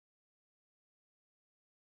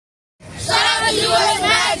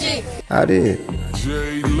Magic. I did.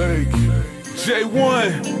 JLake,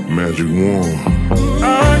 J1, Magic One.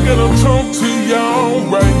 I gotta talk to y'all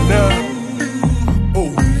right now. Oh,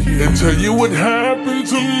 yeah. And tell you what happened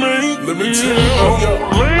to me. Let me tell you.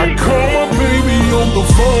 I call my baby on the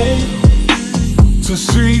phone to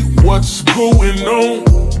see what's going on.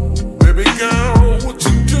 Baby girl, what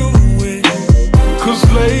you doing? Cause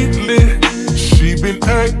lately she been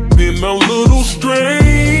acting a little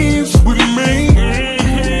strange with me.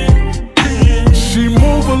 She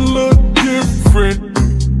move a little different.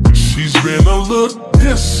 She's been a little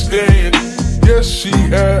distant. Yes, she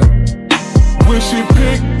had. When she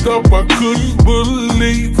picked up, I couldn't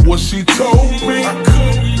believe what she told me. I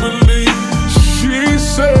couldn't believe. She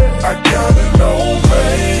said, I got an old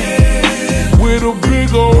man with a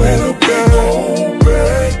big old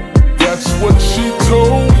bag. That's what she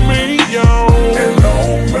told me, y'all. An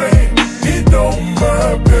old man, he don't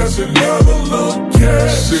mind passing another little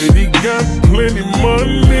cash. Said he got plenty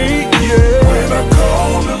money, yeah. When I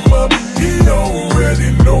call him up, he already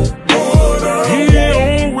know what I want. He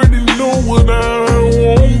already know what I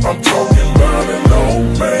want. I'm talking about an old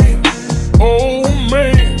man. Old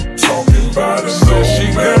man. Talking about an old man. Said she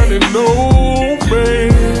got an old man.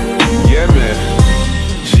 Yeah, man.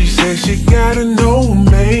 She said she got an old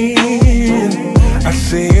man. I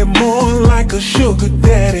say it more like a sugar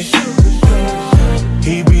daddy.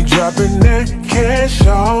 He be dropping that cash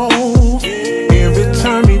off every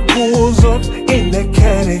time he pulls up in that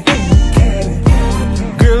caddy.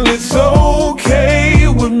 Girl, it's okay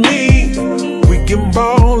with me. We can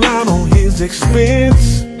ball out on his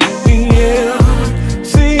expense. Yeah.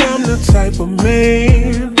 See, I'm the type of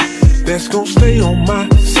man that's gonna stay on my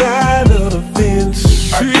side of the fence.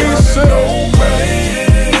 She said, old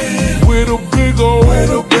man with a big old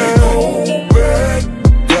bag.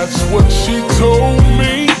 That's what she told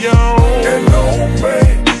me, y'all. An old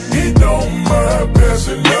man, he don't mind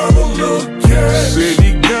passing another little cash. Said he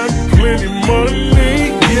got plenty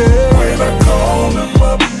money, yeah. When I call him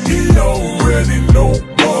up, he already know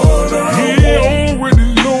what I want. He already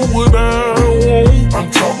know what I want. I'm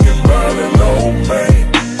talking about an old man.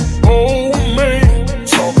 Old man.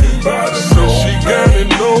 Talking about an old man. She got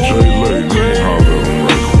an old man.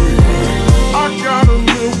 I got a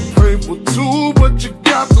little paper too, but you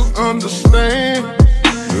got to understand.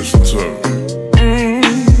 It's tough.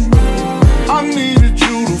 I needed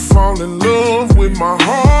you to fall in love with my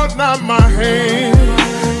heart, not my hand.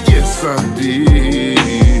 Yes, I did.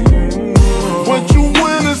 But you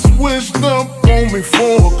went and switched up on me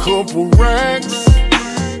for a couple racks.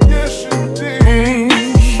 Yes, you did.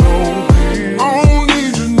 I don't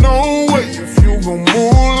need you no way if you gon'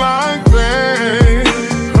 move like that.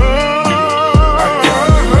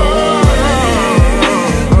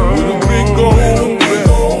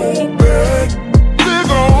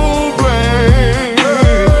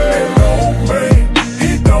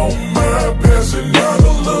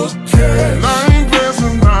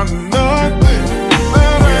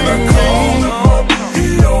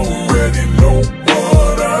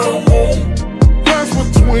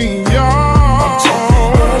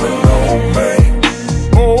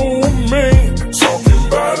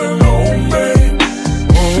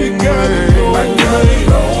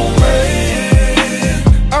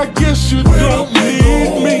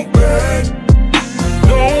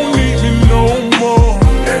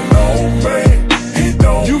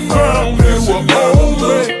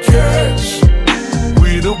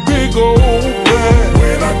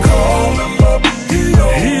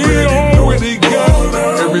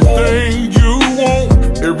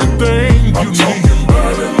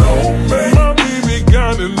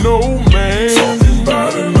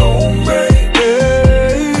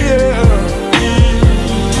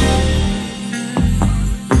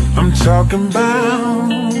 I'm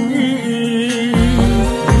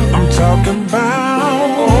talking about,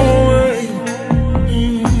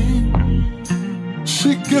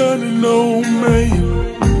 she got an old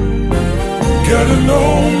man, got an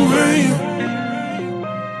old man.